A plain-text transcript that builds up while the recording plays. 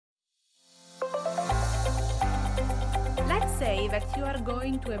say that you are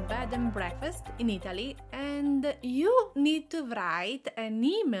going to a bed and breakfast in Italy and you need to write an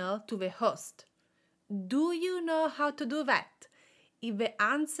email to the host. Do you know how to do that? If the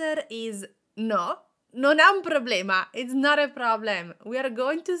answer is no, non è un problema. It's not a problem. We are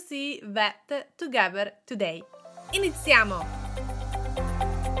going to see that together today. Iniziamo!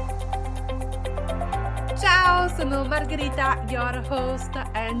 Ciao, sono Margherita, your host,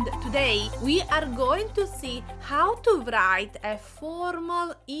 and today we are going to see how to write a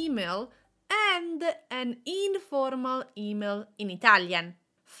formal email and an informal email in Italian.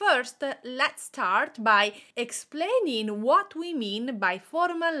 First, let's start by explaining what we mean by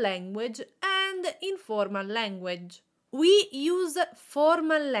formal language and informal language. We use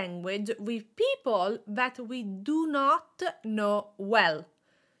formal language with people that we do not know well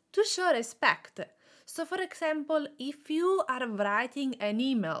to show respect. So, for example, if you are writing an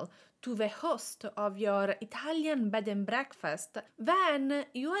email to the host of your Italian bed and breakfast, then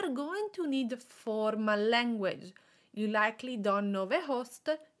you are going to need formal language. You likely don't know the host,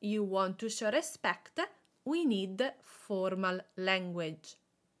 you want to show respect, we need formal language.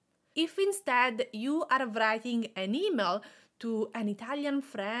 If instead you are writing an email to an Italian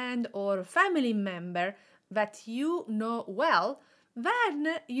friend or family member that you know well,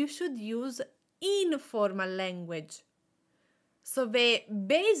 then you should use informal language. So the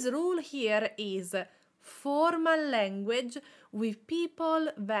base rule here is formal language with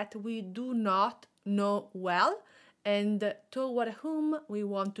people that we do not know well and toward whom we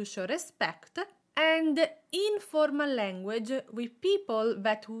want to show respect, and informal language with people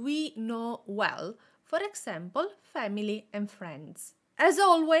that we know well, for example, family and friends. As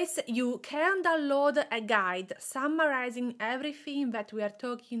always, you can download a guide summarizing everything that we are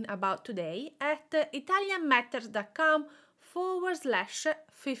talking about today at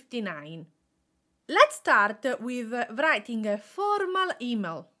italianmatters.com/59. Let's start with writing a formal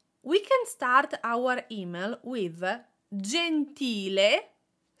email. We can start our email with gentile,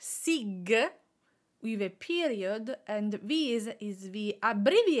 sig, with a period, and this is the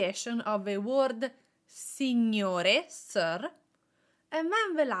abbreviation of the word signore, sir, and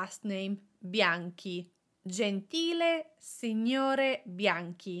then the last name, Bianchi. Gentile Signore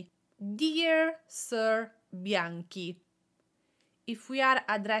Bianchi. Dear Sir Bianchi. If we are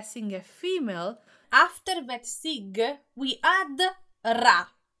addressing a female, after that sig, we add ra.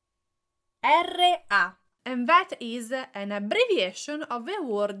 R-A. And that is an abbreviation of the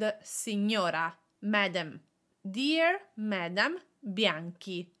word signora, madam. Dear Madam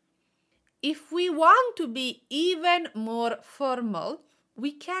Bianchi. If we want to be even more formal,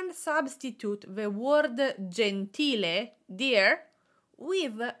 we can substitute the word gentile, dear,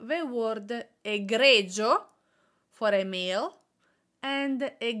 with the word egregio for a male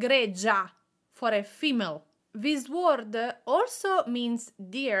and egregia for a female. This word also means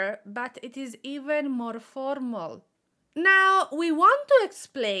dear, but it is even more formal. Now, we want to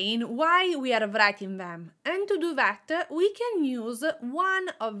explain why we are writing them, and to do that, we can use one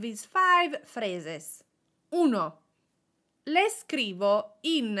of these 5 phrases. 1. Le scrivo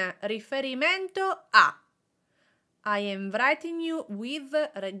in riferimento a. I am writing you with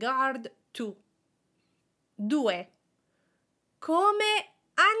regard to. 2. Come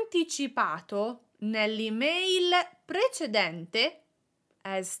anticipato nell'email precedente,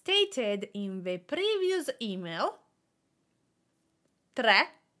 as stated in the previous email. 3.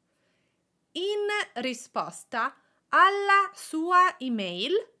 In risposta alla sua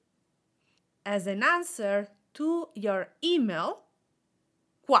email, as an answer to your email.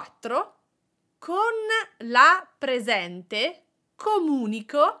 4. Con la presente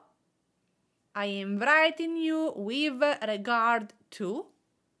comunico. I am writing you with regard to.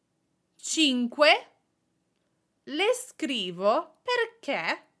 5. Le scrivo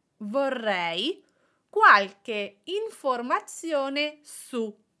perché vorrei qualche informazione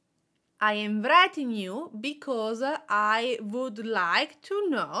su. I am writing you because I would like to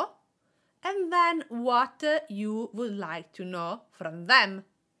know, and then what you would like to know from them.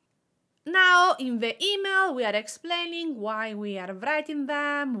 Now, in the email, we are explaining why we are writing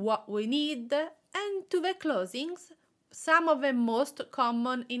them, what we need, and to the closings, some of the most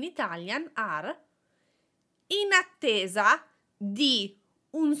common in Italian are in attesa di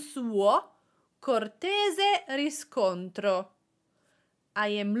un suo cortese riscontro.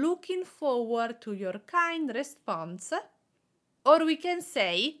 I am looking forward to your kind response. Or we can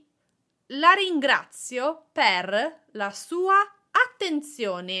say la ringrazio per la sua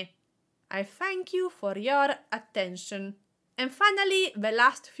attenzione. I thank you for your attention. And finally, the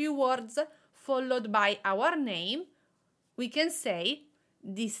last few words followed by our name, we can say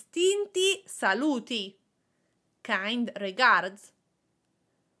distinti saluti. kind regards,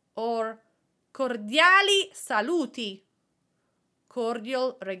 or cordiali saluti,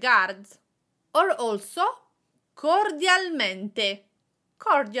 cordial regards, or also cordialmente,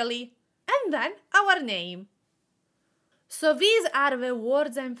 cordially, and then our name. So these are the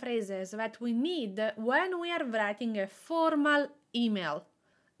words and phrases that we need when we are writing a formal email.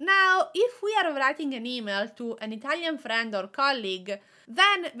 Now, if we are writing an email to an Italian friend or colleague,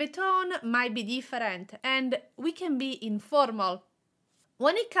 then the tone might be different and we can be informal.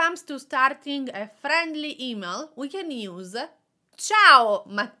 When it comes to starting a friendly email, we can use Ciao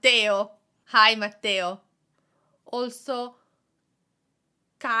Matteo, hi Matteo. Also,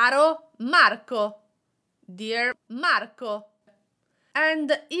 Caro Marco, dear Marco.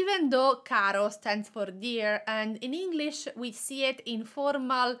 And even though caro stands for dear, and in English we see it in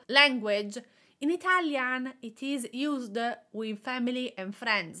formal language, in Italian it is used with family and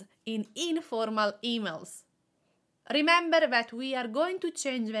friends in informal emails. Remember that we are going to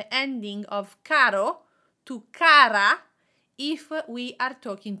change the ending of caro to cara if we are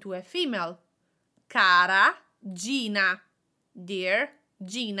talking to a female. Cara Gina, dear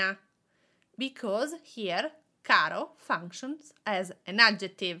Gina, because here caro functions as an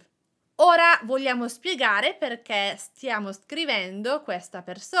adjective. Ora vogliamo spiegare perché stiamo scrivendo questa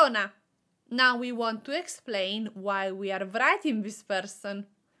persona. Now we want to explain why we are writing this person.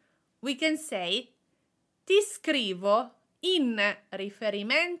 We can say ti scrivo in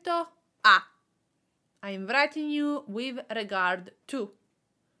riferimento a. I'm writing you with regard to.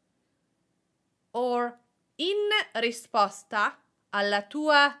 Or in risposta alla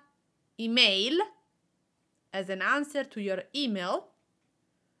tua email, as an answer to your email.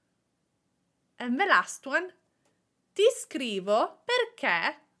 And the last one, ti scrivo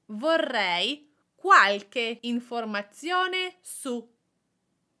perché vorrei qualche informazione su.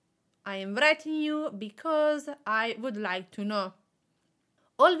 I am writing you because I would like to know.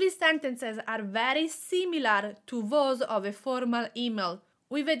 All these sentences are very similar to those of a formal email,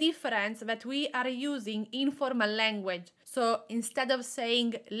 with the difference that we are using informal language. So instead of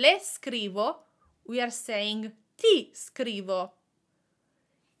saying le scrivo, we are saying ti scrivo.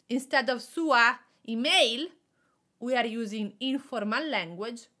 Instead of sua email, we are using informal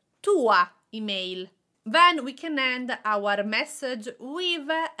language, tua email. Then we can end our message with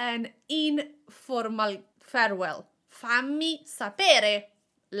an informal farewell. Fammi sapere,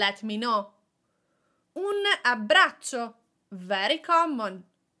 let me know. Un abbraccio, very common,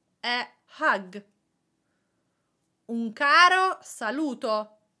 a hug. Un caro saluto,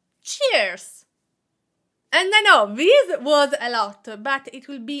 cheers. And I know this was a lot, but it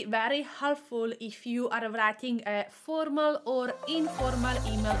will be very helpful if you are writing a formal or informal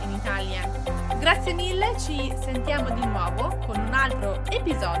email in Italian. Grazie mille, ci sentiamo di nuovo con un altro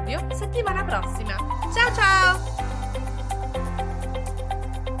episodio settimana prossima. Ciao ciao!